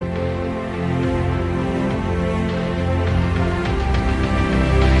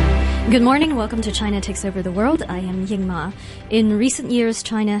Good morning. Welcome to China Takes Over the World. I am Ying Ma. In recent years,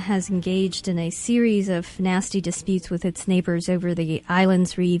 China has engaged in a series of nasty disputes with its neighbors over the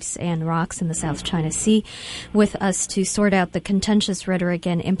islands, reefs, and rocks in the South China Sea. With us to sort out the contentious rhetoric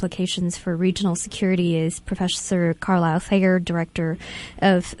and implications for regional security is Professor Carlyle Thayer, Director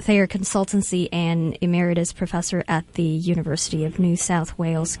of Thayer Consultancy and Emeritus Professor at the University of New South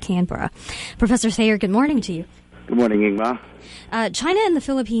Wales, Canberra. Professor Thayer, good morning to you. Good morning, Ying Ma. China and the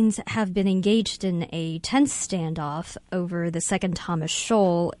Philippines have been engaged in a tense standoff over the Second Thomas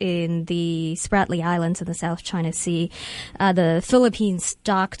Shoal in the Spratly Islands in the South China Sea. The Philippines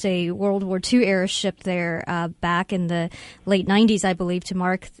docked a World War II-era ship there back in the late 90s, I believe, to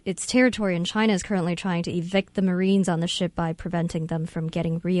mark its territory, and China is currently trying to evict the Marines on the ship by preventing them from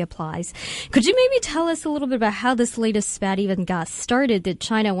getting reapplies. Could you maybe tell us a little bit about how this latest spat even got started? Did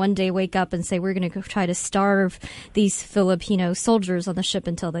China one day wake up and say, we're going to try to starve these Filipino soldiers on the ship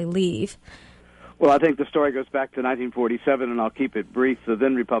until they leave? Well, I think the story goes back to 1947, and I'll keep it brief. The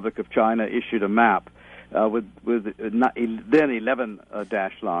then Republic of China issued a map with then 11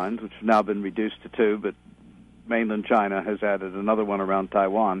 dash lines, which have now been reduced to 2, but mainland China has added another one around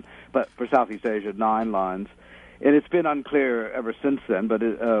Taiwan. But for Southeast Asia, 9 lines. And it's been unclear ever since then but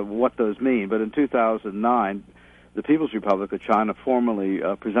what those mean. But in 2009, the People's Republic of China formally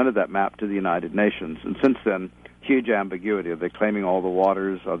presented that map to the United Nations. And since then, huge ambiguity. Are they claiming all the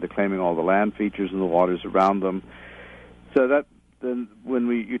waters? Are they claiming all the land features in the waters around them? So that then, when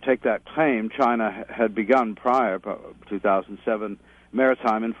you take that claim, China had begun prior, 2007,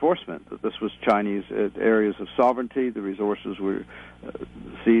 maritime enforcement. That this was Chinese areas of sovereignty. The resources were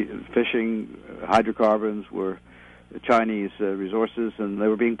sea fishing, hydrocarbons were Chinese resources, and they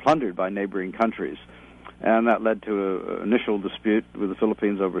were being plundered by neighboring countries. And that led to an initial dispute with the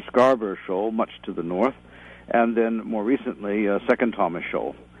Philippines over Scarborough Shoal, much to the north. And then more recently, Second Thomas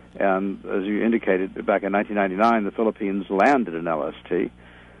Shoal. And as you indicated, back in 1999, the Philippines landed an LST.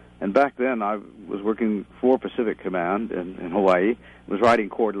 And back then, I was working for Pacific Command in Hawaii, was writing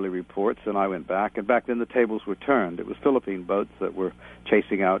quarterly reports, and I went back. And back then, the tables were turned. It was Philippine boats that were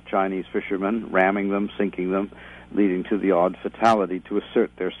chasing out Chinese fishermen, ramming them, sinking them, leading to the odd fatality to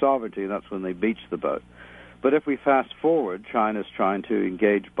assert their sovereignty. And that's when they beached the boat. But if we fast forward, China's trying to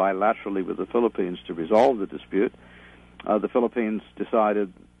engage bilaterally with the Philippines to resolve the dispute. The Philippines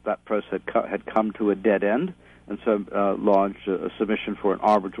decided that process had come to a dead end, and so launched a submission for an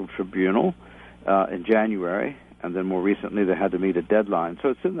arbitral tribunal in January, and then more recently they had to meet a deadline. So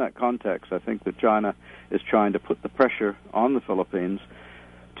it's in that context, I think, that China is trying to put the pressure on the Philippines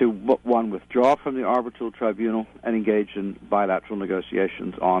to, one, withdraw from the arbitral tribunal and engage in bilateral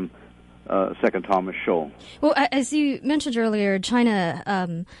negotiations on Second Thomas Shoal. Well, as you mentioned earlier,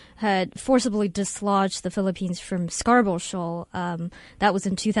 China had forcibly dislodged the Philippines from Scarborough Shoal. That was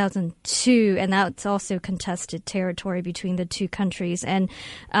in 2002, and that's also contested territory between the two countries. And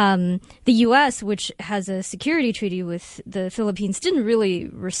the U.S., which has a security treaty with the Philippines, didn't really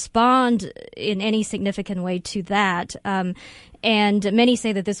respond in any significant way to that. And many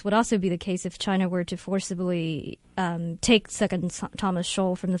say that this would also be the case if China were to forcibly take Second Thomas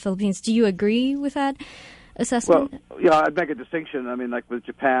Shoal from the Philippines. Do you agree with that assessment? Well, yeah, I'd make a distinction. I mean, like with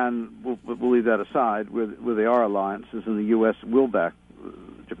Japan, we'll leave that aside, where they are alliances, and the U.S. will back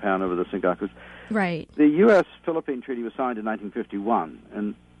Japan over the Senkakus. Right. The U.S.-Philippine Treaty was signed in 1951,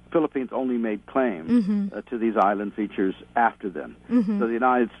 and Philippines only made claim to these island features after then. So the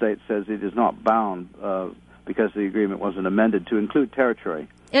United States says it is not bound because the agreement wasn't amended to include territory.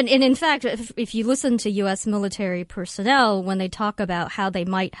 And in fact, if you listen to U.S. military personnel, when they talk about how they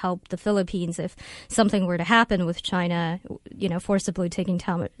might help the Philippines if something were to happen with China, forcibly taking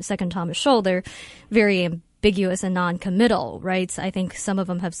Second Thomas Shoal, they're very ambiguous and non-committal, right? So I think some of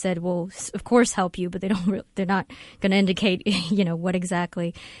them have said, "We'll of course help you," but they're not going to indicate, what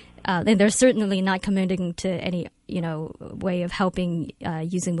exactly. And they're certainly not committing to any, way of helping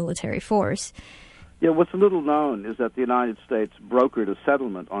using military force. Yeah, what's little known is that the United States brokered a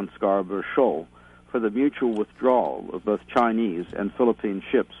settlement on Scarborough Shoal for the mutual withdrawal of both Chinese and Philippine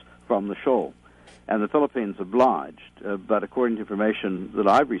ships from the shoal. And the Philippines obliged, but according to information that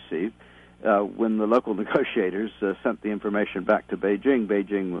I've received, when the local negotiators sent the information back to Beijing,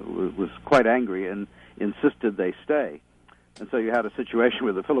 Beijing was quite angry and insisted they stay. And so you had a situation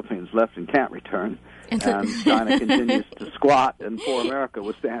where the Philippines left and can't return, and China continues to squat, and poor America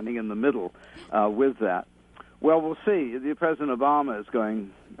was standing in the middle with that. Well, we'll see. President Obama is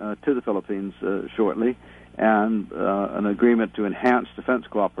going to the Philippines shortly, and an agreement to enhance defense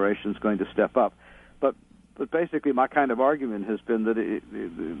cooperation is going to step up. But basically my kind of argument has been that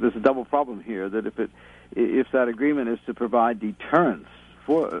there's a double problem here, that if that agreement is to provide deterrence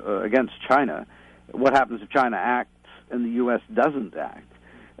against China. What happens if China acts and the U.S. doesn't act?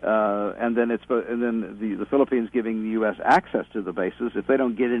 And then the Philippines giving the U.S. access to the bases. If they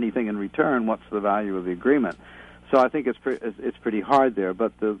don't get anything in return, what's the value of the agreement? So I think it's pretty hard there.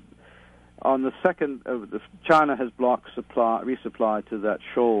 But on the second, China has blocked resupply to that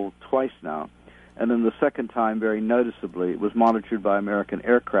shoal twice now, and then the second time, very noticeably, it was monitored by American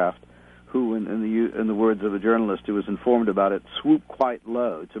aircraft, who, in the words of a journalist who was informed about it, swooped quite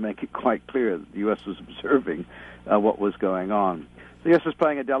low to make it quite clear that the U.S. was observing what was going on. The U.S. is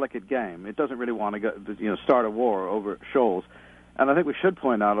playing a delicate game. It doesn't really want to start a war over shoals. And I think we should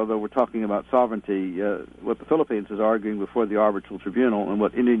point out, although we're talking about sovereignty, what the Philippines is arguing before the arbitral tribunal and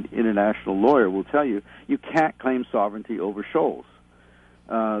what any international lawyer will tell you, you can't claim sovereignty over shoals.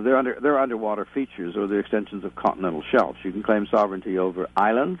 They're underwater features or they're extensions of continental shelves. You can claim sovereignty over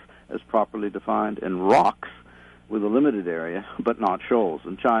islands, as properly defined, and rocks with a limited area, but not shoals.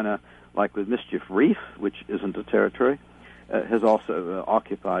 And China, like with Mischief Reef, which isn't a territory, has also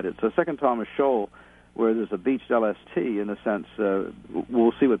occupied it. So Second Thomas Shoal, where there's a beached LST, in a sense,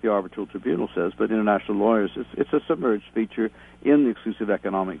 we'll see what the arbitral tribunal says, but international lawyers, it's a submerged feature in the exclusive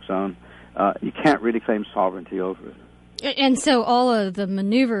economic zone. You can't really claim sovereignty over it. And so all of the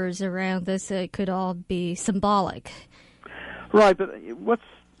maneuvers around this could all be symbolic. Right, but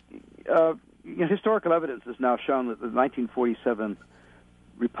historical evidence has now shown that the 1947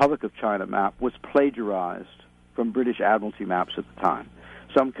 Republic of China map was plagiarized from British Admiralty maps at the time.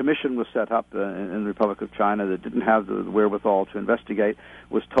 Some commission was set up in the Republic of China that didn't have the wherewithal to investigate,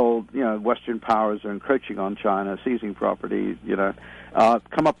 was told, Western powers are encroaching on China, seizing property,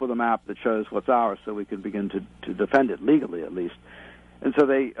 come up with a map that shows what's ours so we can begin to defend it legally at least. And so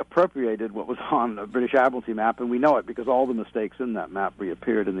they appropriated what was on a British Admiralty map, and we know it because all the mistakes in that map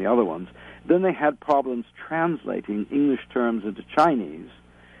reappeared in the other ones. Then they had problems translating English terms into Chinese,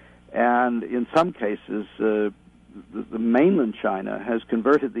 and in some cases, the mainland China has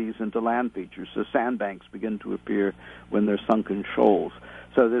converted these into land features, so sandbanks begin to appear when they're sunken shoals.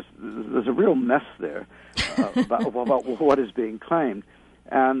 So there's a real mess there about what is being claimed.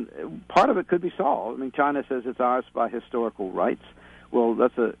 And part of it could be solved. I mean, China says it's ours by historical rights. Well,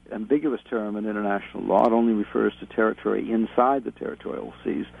 that's an ambiguous term in international law. It only refers to territory inside the territorial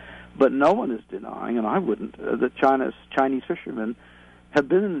seas. But no one is denying, and I wouldn't, that Chinese fishermen have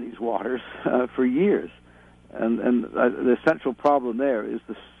been in these waters for years. And the central problem there is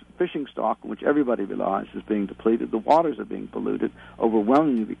the fishing stock, on which everybody relies, is being depleted. The waters are being polluted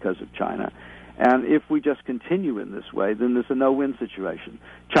overwhelmingly because of China. And if we just continue in this way, then there's a no-win situation.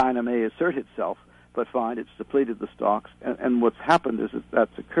 China may assert itself, but find it's depleted the stocks. And what's happened is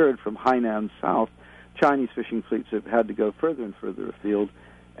that's occurred from Hainan south. Chinese fishing fleets have had to go further and further afield,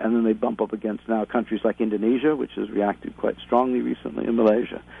 and then they bump up against now countries like Indonesia, which has reacted quite strongly recently, and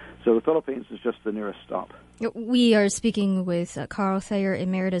Malaysia. So the Philippines is just the nearest stop. We are speaking with Carlyle Thayer,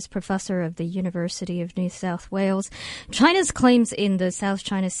 emeritus professor of the University of New South Wales. China's claims in the South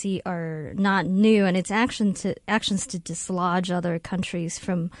China Sea are not new, and its actions to dislodge other countries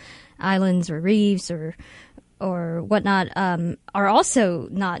from islands or reefs or whatnot are also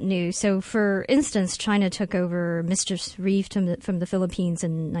not new. So, for instance, China took over Mischief Reef from the Philippines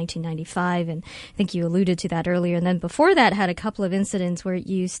in 1995, and I think you alluded to that earlier. And then before that, had a couple of incidents where it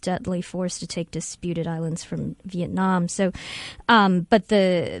used deadly force to take disputed islands from Vietnam. So, but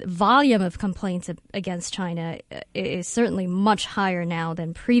the volume of complaints against China is certainly much higher now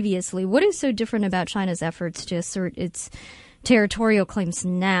than previously. What is so different about China's efforts to assert its territorial claims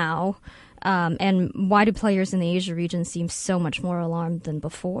now? And why do players in the Asia region seem so much more alarmed than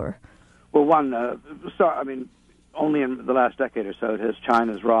before? Well, only in the last decade or so has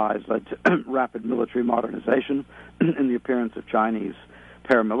China's rise led to rapid military modernization and the appearance of Chinese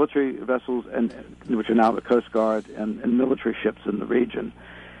paramilitary vessels, which are now the Coast Guard and military ships in the region.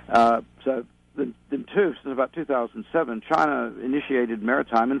 Since about 2007, China initiated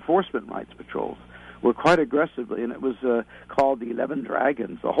maritime enforcement rights patrols. Were quite aggressively, and it was called the 11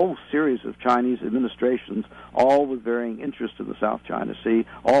 Dragons, a whole series of Chinese administrations, all with varying interests in the South China Sea,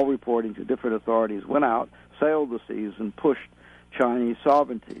 all reporting to different authorities, went out, sailed the seas, and pushed Chinese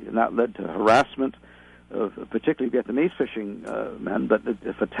sovereignty. And that led to harassment of particularly Vietnamese fishermen, but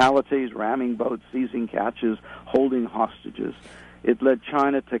the fatalities, ramming boats, seizing catches, holding hostages. It led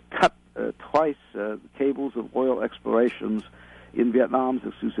China to cut twice cables of oil explorations in Vietnam's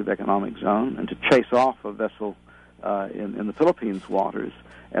exclusive economic zone, and to chase off a vessel in the Philippines waters,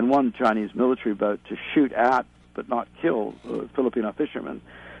 and one Chinese military boat to shoot at but not kill Filipino fishermen.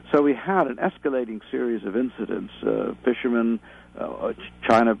 So we had an escalating series of incidents, fishermen,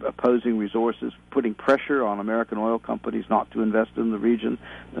 China opposing resources, putting pressure on American oil companies not to invest in the region,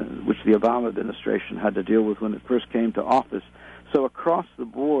 which the Obama administration had to deal with when it first came to office. So across the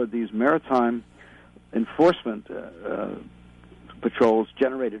board, these maritime enforcement patrols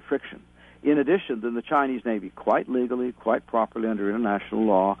generated friction. In addition, then the Chinese Navy, quite legally, quite properly under international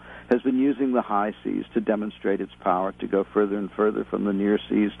law, has been using the high seas to demonstrate its power to go further and further from the near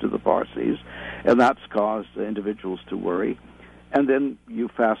seas to the far seas, and that's caused individuals to worry. And then you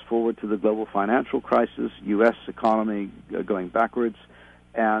fast forward to the global financial crisis, U.S. economy going backwards,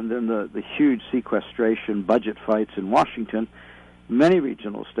 and then the huge sequestration budget fights in Washington. Many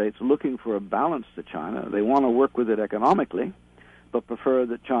regional states looking for a balance to China. They want to work with it economically, but prefer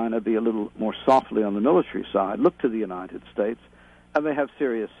that China be a little more softly on the military side, look to the United States, and they have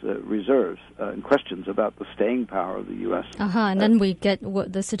serious reserves and questions about the staying power of the U.S. And then we get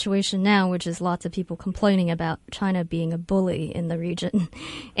the situation now, which is lots of people complaining about China being a bully in the region,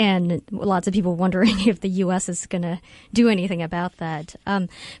 and lots of people wondering if the U.S. is going to do anything about that.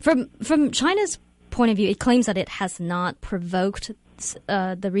 From China's point of view, it claims that it has not provoked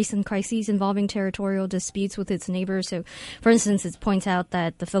the recent crises involving territorial disputes with its neighbors. So, for instance, it points out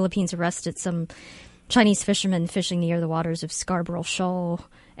that the Philippines arrested some Chinese fishermen fishing near the waters of Scarborough Shoal,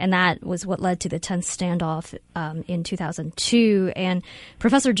 and that was what led to the tense standoff in 2002. And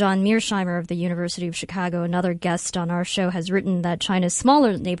Professor John Mearsheimer of the University of Chicago, another guest on our show, has written that China's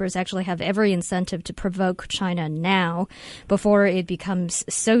smaller neighbors actually have every incentive to provoke China now before it becomes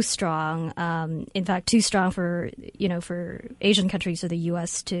so strong, in fact, too strong for Asian countries or the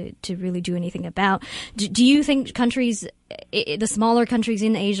U.S. to really do anything about. Do you think countries, the smaller countries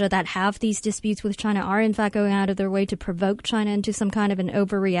in Asia that have these disputes with China, are in fact going out of their way to provoke China into some kind of an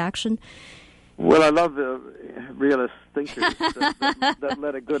overreaction? Well, I love the realist thinkers that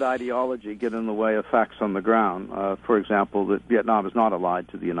let a good ideology get in the way of facts on the ground. For example, that Vietnam is not allied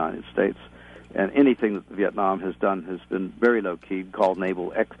to the United States, and anything that Vietnam has done has been very low-key, called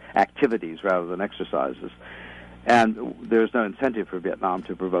naval activities rather than exercises. And there's no incentive for Vietnam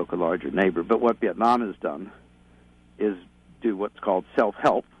to provoke a larger neighbor. But what Vietnam has done is do what's called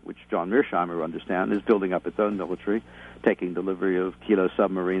self-help, which John Mearsheimer understands, is building up its own military, taking delivery of Kilo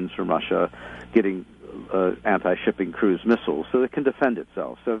submarines from Russia, getting anti-shipping cruise missiles so it can defend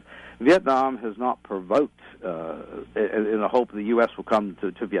itself. So Vietnam has not provoked in the hope the U.S. will come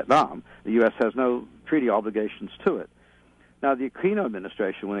to Vietnam. The U.S. has no treaty obligations to it. Now, the Aquino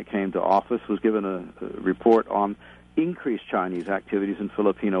administration, when it came to office, was given a report on increased Chinese activities in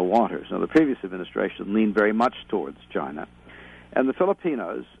Filipino waters. Now, the previous administration leaned very much towards China. And the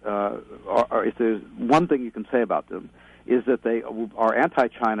Filipinos, if there's one thing you can say about them, is that they are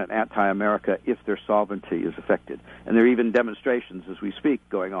anti-China and anti-America if their sovereignty is affected. And there are even demonstrations as we speak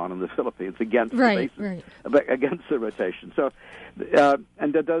going on in the Philippines against against the rotation. So,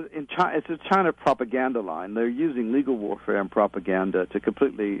 it's a China propaganda line. They're using legal warfare and propaganda to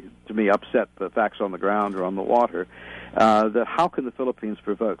completely, to me, upset the facts on the ground or on the water. That how can the Philippines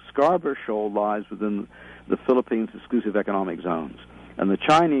provoke? Scarborough Shoal lies within the Philippines' exclusive economic zones. And the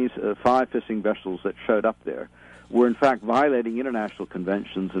Chinese 5 fishing vessels that showed up there were in fact violating international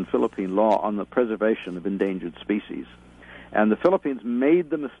conventions and Philippine law on the preservation of endangered species. And the Philippines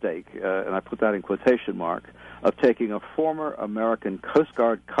made the mistake, and I put that in quotation mark, of taking a former American Coast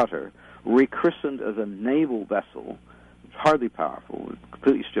Guard cutter, rechristened as a naval vessel, hardly powerful,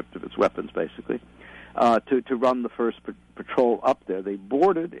 completely stripped of its weapons basically, to run the first patrol up there. They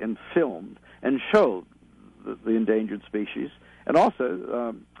boarded and filmed and showed the endangered species, and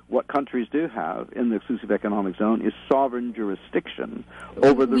also what countries do have in the exclusive economic zone is sovereign jurisdiction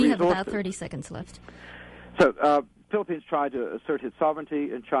over the resources. We have about 30 seconds left. So Philippines tried to assert its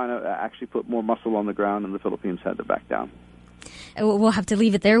sovereignty, and China actually put more muscle on the ground, and the Philippines had to back down. We'll have to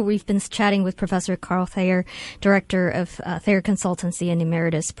leave it there. We've been chatting with Professor Carl Thayer, Director of Thayer Consultancy and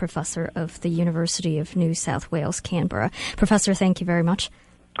Emeritus Professor of the University of New South Wales, Canberra. Professor, thank you very much.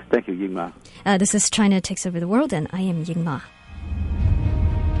 Thank you, Ying Ma. This is China Takes Over the World, and I am Ying Ma.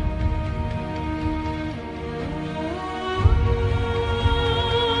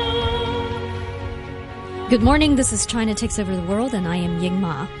 Good morning, this is China Takes Over the World, and I am Ying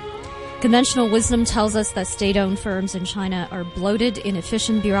Ma. Conventional wisdom tells us that state-owned firms in China are bloated,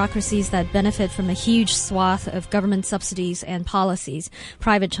 inefficient bureaucracies that benefit from a huge swath of government subsidies and policies.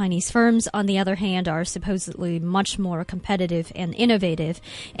 Private Chinese firms, on the other hand, are supposedly much more competitive and innovative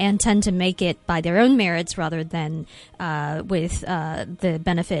and tend to make it by their own merits rather than with the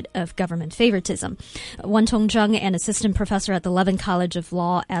benefit of government favoritism. Wentong Zheng, an assistant professor at the Levin College of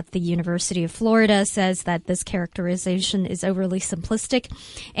Law at the University of Florida, says that this characterization is overly simplistic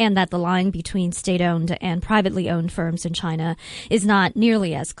and that the line between state-owned and privately owned firms in China is not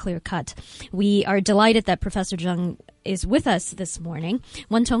nearly as clear-cut. We are delighted that Professor Zheng is with us this morning.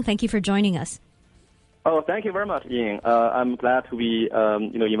 Wentong, thank you for joining us. Oh, thank you very much, Ying. I'm glad to be,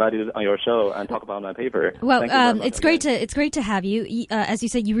 invited on your show and talk about my paper. Well, it's great to have you. As you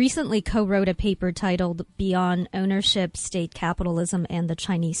said, you recently co-wrote a paper titled "Beyond Ownership, State Capitalism, and the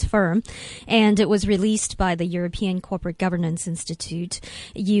Chinese Firm," and it was released by the European Corporate Governance Institute.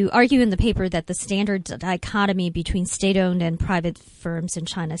 You argue in the paper that the standard dichotomy between state-owned and private firms in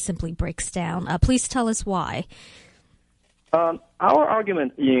China simply breaks down. Please tell us why. Our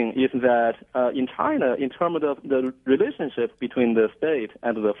argument, Ying, is that in China, in terms of the relationship between the state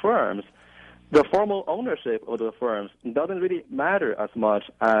and the firms, the formal ownership of the firms doesn't really matter as much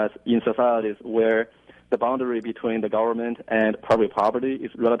as in societies where the boundary between the government and private property is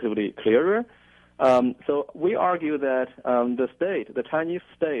relatively clearer. So we argue that the Chinese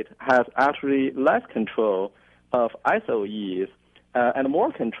state, has actually less control of SOEs and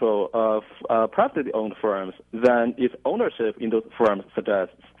more control of privately owned firms than its ownership in those firms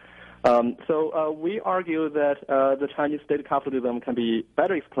suggests. So we argue that the Chinese state capitalism can be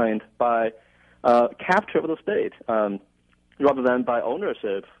better explained by capture of the state rather than by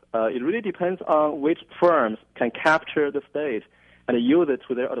ownership. It really depends on which firms can capture the state and use it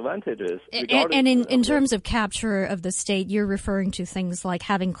to their advantages. And in terms of capture of the state, you're referring to things like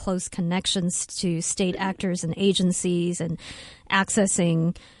having close connections to state actors and agencies and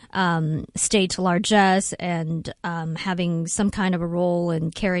accessing state largesse and having some kind of a role in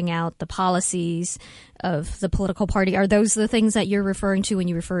carrying out the policies of the political party. Are those the things that you're referring to when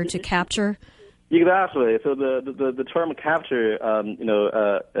you refer to capture? Exactly. So the term capture,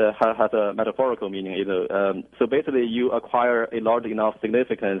 has a metaphorical meaning. So basically, you acquire a large enough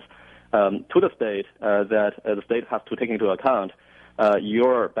significance to the state that the state has to take into account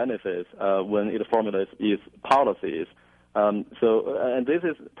your benefits when it formulates its policies. And this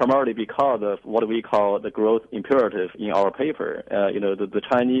is primarily because of what we call the growth imperative in our paper. The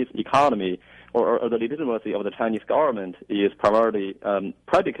Chinese economy or the legitimacy of the Chinese government is primarily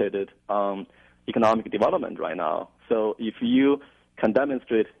predicated on economic development right now. So if you can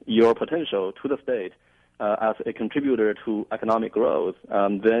demonstrate your potential to the state as a contributor to economic growth,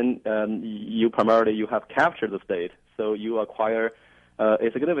 then you have captured the state. So you acquire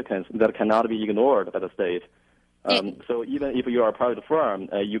a significance that cannot be ignored by the state. So even if you are a private firm,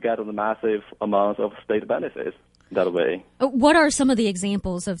 you get the massive amounts of state benefits that way. What are some of the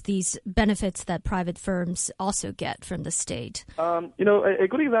examples of these benefits that private firms also get from the state? A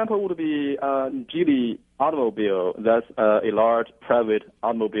good example would be Geely Automobile. That's a large private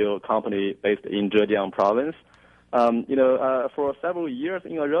automobile company based in Zhejiang province. For several years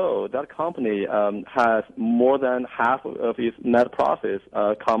in a row, that company has more than half of its net profits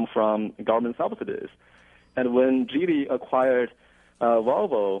come from government subsidies. And when Geely acquired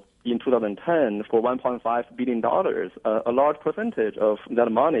Volvo in 2010 for $1.5 billion, a large percentage of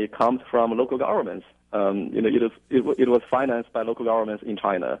that money comes from local governments. It was financed by local governments in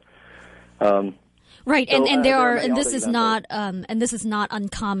China. Right, and this is not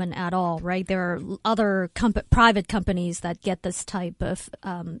uncommon at all, right? There are other private companies that get this type of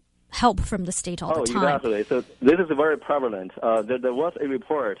help from the state all the time. Exactly. So this is very prevalent. There was a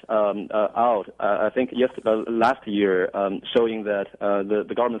report out, I think last year, showing that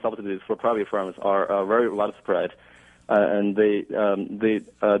the government subsidies for private firms are very widespread, and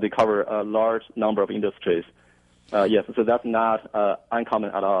they cover a large number of industries. Yes, so that's not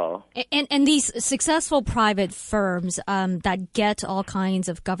uncommon at all. And these successful private firms that get all kinds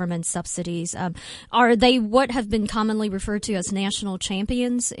of government subsidies, are they what have been commonly referred to as national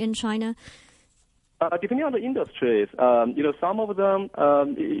champions in China? Depending on the industries, some of them,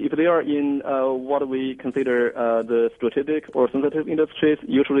 if they are in what we consider the strategic or sensitive industries,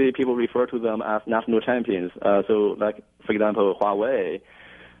 usually people refer to them as national champions. So, like, for example, Huawei.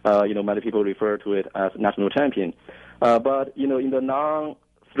 Many people refer to it as national champion. But, in the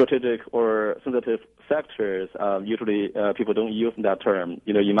non-strategic or sensitive sectors, usually people don't use that term.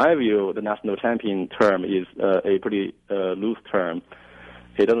 In my view, the national champion term is a pretty loose term.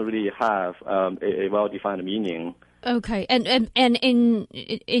 It doesn't really have a well-defined meaning. Okay, and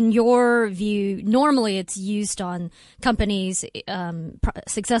in your view, normally it's used on companies,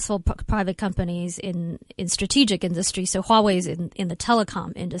 successful private companies in strategic industry. So Huawei is in the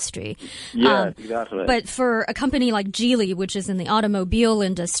telecom industry. Yes, exactly. But for a company like Geely, which is in the automobile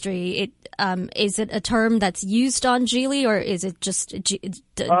industry, is it a term that's used on Geely, or is it just?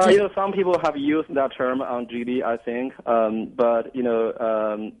 Some people have used that term on Geely, I think, but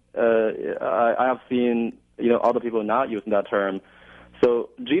I have seen other people not using that term. So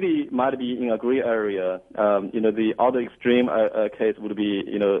Geely might be in a gray area. The other extreme case would be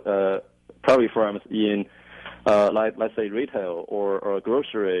private firms in let's say retail or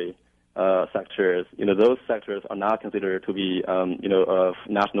grocery sectors. Those sectors are not considered to be of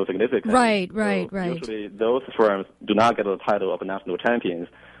national significance. Right. Usually those firms do not get the title of national champions.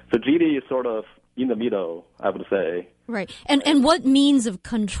 So Geely is sort of in the middle, I would say. Right. And what means of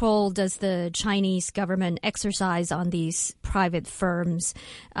control does the Chinese government exercise on these private firms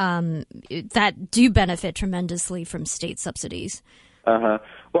that do benefit tremendously from state subsidies?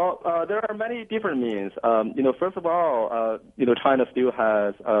 Well, there are many different means. First of all, China still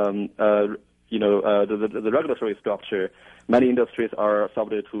has, the regulatory structure. Many industries are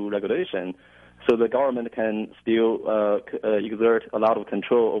subject to regulation. So the government can still exert a lot of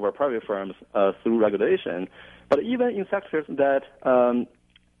control over private firms through regulation. But even in sectors that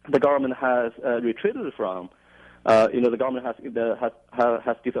the government has retreated from, the government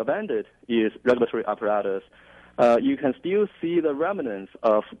has disbanded its regulatory apparatus. You can still see the remnants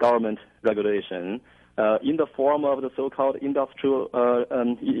of government regulation in the form of the so-called industrial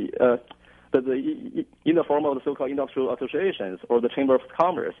in the form of the so-called industrial associations or the Chamber of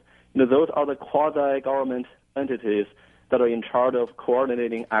Commerce. Those are the quasi-government entities that are in charge of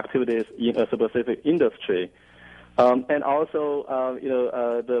coordinating activities in a specific industry. And also,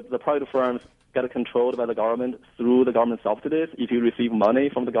 the private firms get controlled by the government through the government subsidies. If you receive money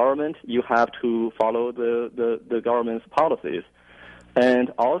from the government, you have to follow the government's policies.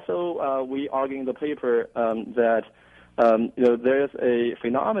 And also, we argue in the paper that there's a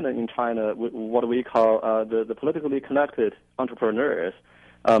phenomenon in China, what we call the politically connected entrepreneurs.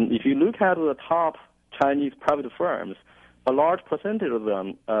 If you look at the top Chinese private firms, a large percentage of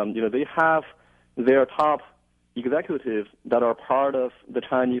them, they have their top executives that are part of the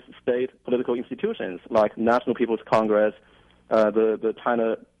Chinese state political institutions, like National People's Congress, the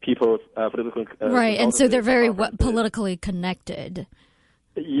China People's Political right, and so they're very politically connected.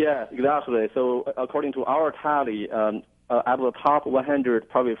 Yeah, exactly. So according to our tally, out of the top 100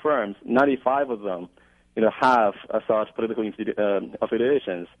 private firms, 95 of them, have such political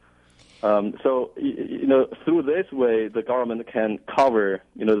affiliations. So, through this way, the government can cover,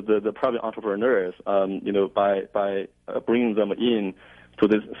 the private entrepreneurs, by bringing them in to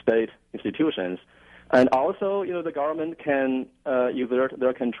these state institutions. And also, the government can exert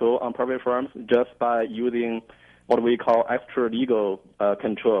their control on private firms just by using what we call extra-legal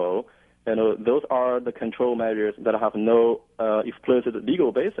control. Those are the control measures that have no explicit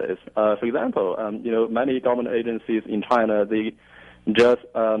legal basis. For example, many government agencies in China, they just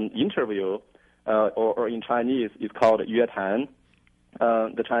interview, or in Chinese, it's called yuetan,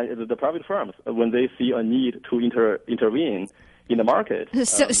 the private firms, when they see a need to intervene in the market.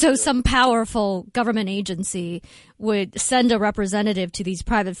 So some powerful government agency would send a representative to these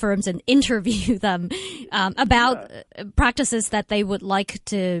private firms and interview them about practices that they would like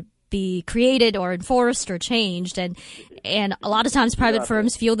to be created or enforced or changed, and a lot of times private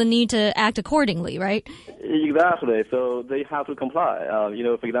firms feel the need to act accordingly, right? Exactly. So they have to comply.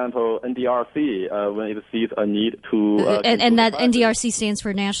 For example, NDRC, when it sees a need to... and that NDRC stands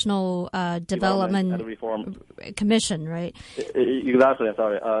for National Development and Reform Commission, right? Exactly,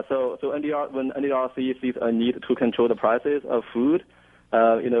 sorry. So when NDRC sees a need to control the prices of food,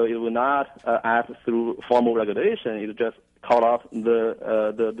 it will not act through formal regulation. It will just call up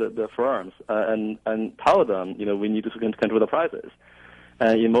the firms and tell them, we need to control the prices.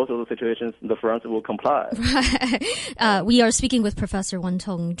 And in most of the situations, the firms will comply. We are speaking with Professor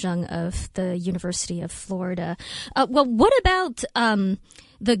Wentong Zheng of the University of Florida. Well, what about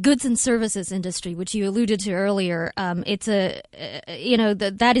the goods and services industry, which you alluded to earlier? It's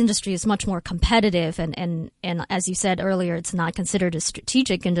that industry is much more competitive, and as you said earlier, it's not considered a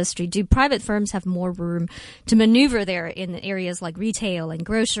strategic industry. Do private firms have more room to maneuver there in areas like retail and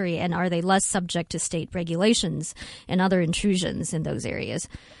grocery, and are they less subject to state regulations and other intrusions in those areas?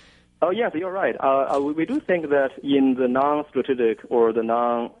 Oh, yes, you're right. We do think that in the non-strategic or the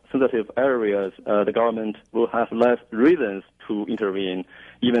non-sensitive areas, the government will have less reasons to intervene,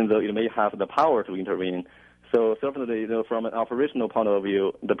 even though it may have the power to intervene. So certainly, from an operational point of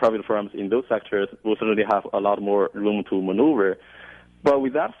view, the private firms in those sectors will certainly have a lot more room to maneuver. But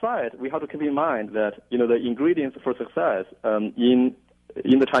with that said, we have to keep in mind that, the ingredients for success in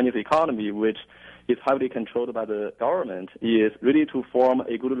the Chinese economy, which is heavily controlled by the government, is really to form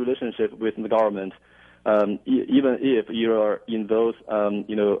a good relationship with the government, even if you're in those,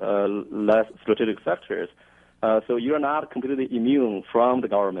 less strategic sectors. So you're not completely immune from the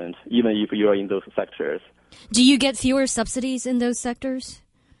government, even if you're in those sectors. Do you get fewer subsidies in those sectors?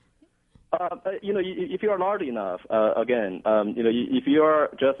 If you're large enough, if you're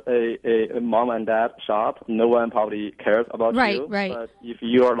just a mom and dad shop, no one probably cares about you. Right. But if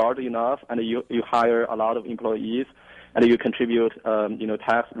you are large enough and you hire a lot of employees and you contribute,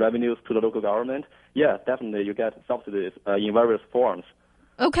 tax revenues to the local government, yeah, definitely you get subsidies in various forms.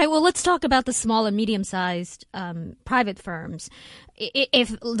 Okay, well, let's talk about the small and medium-sized private firms.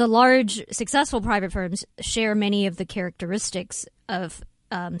 If the large, successful private firms share many of the characteristics of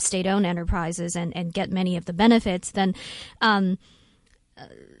state-owned enterprises and get many of the benefits, then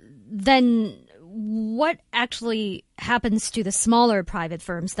what actually happens to the smaller private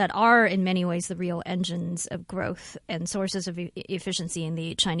firms that are in many ways the real engines of growth and sources of efficiency in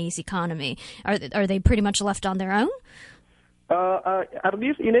the Chinese economy? Are they pretty much left on their own? At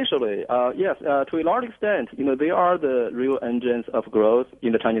least initially, yes. To a large extent, they are the real engines of growth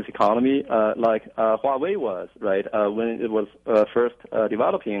in the Chinese economy, like Huawei was, right? When it was first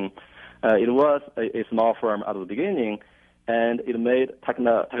developing, it was a small firm at the beginning, and it made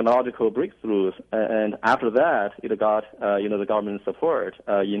technological breakthroughs. And after that, it got, the government support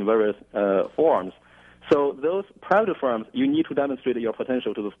in various forms. So those private firms, you need to demonstrate your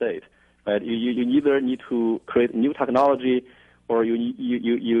potential to the state, right? You either need to create new technology, or you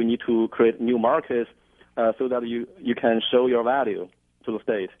need to create new markets so that you can show your value to the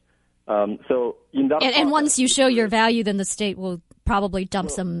state. So in that and once you show your value, then the state will probably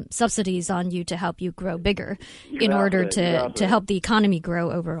dump some subsidies on you to help you grow bigger in order to help the economy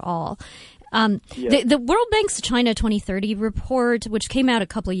grow overall. The World Bank's China 2030 report, which came out a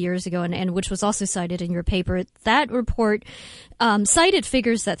couple of years ago and which was also cited in your paper, that report cited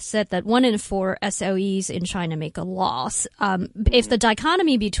figures that said that 1 in 4 SOEs in China make a loss. If the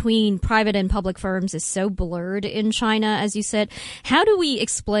dichotomy between private and public firms is so blurred in China, as you said, how do we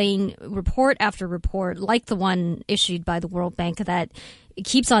explain report after report, like the one issued by the World Bank, that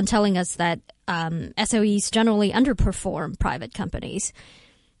keeps on telling us that SOEs generally underperform private companies?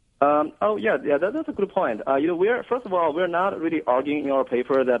 That's a good point. First of all, we're not really arguing in our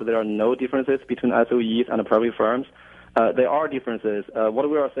paper that there are no differences between SOEs and private firms. There are differences. What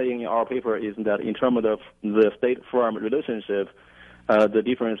we are saying in our paper is that in terms of the state-firm relationship, the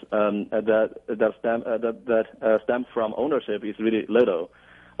difference that stems from ownership is really little.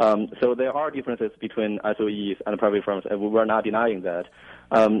 So there are differences between SOEs and private firms, and we're not denying that.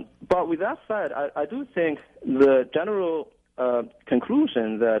 But with that said, I do think the general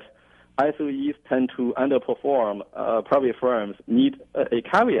conclusion that SOEs tend to underperform private firms need a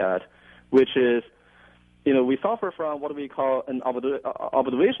caveat, which is, we suffer from what we call an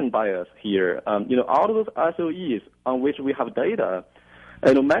observation bias here. All of those SOEs on which we have data,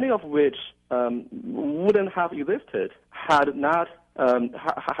 many of which wouldn't have existed had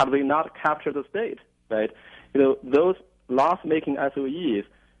they not captured the state, right? Those loss-making SOEs,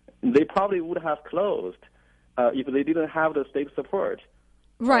 they probably would have closed if they didn't have the state support.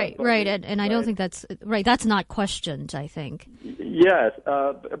 Right. And I don't think that's right. That's not questioned, I think. Yes,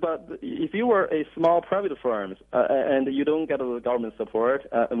 but if you were a small private firm and you don't get the government support,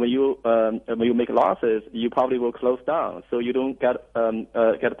 when you make losses, you probably will close down. So you don't get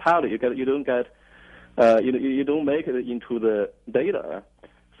tallied. You don't make it into the data.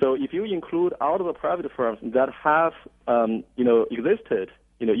 So if you include all of the private firms that have existed,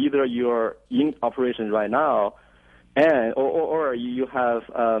 either you're in operation right now, or you have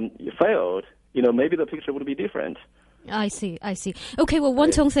failed, maybe the picture would be different. I see. Okay, well,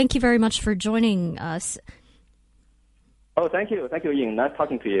 Wentong, thank you very much for joining us. Oh, thank you, Ying. Nice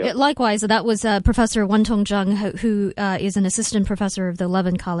talking to you. Likewise, that was Professor Wentong Zheng, who is an assistant professor of the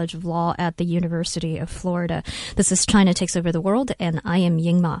Levin College of Law at the University of Florida. This is China Takes Over the World, and I am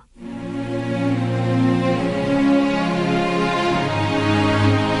Ying Ma.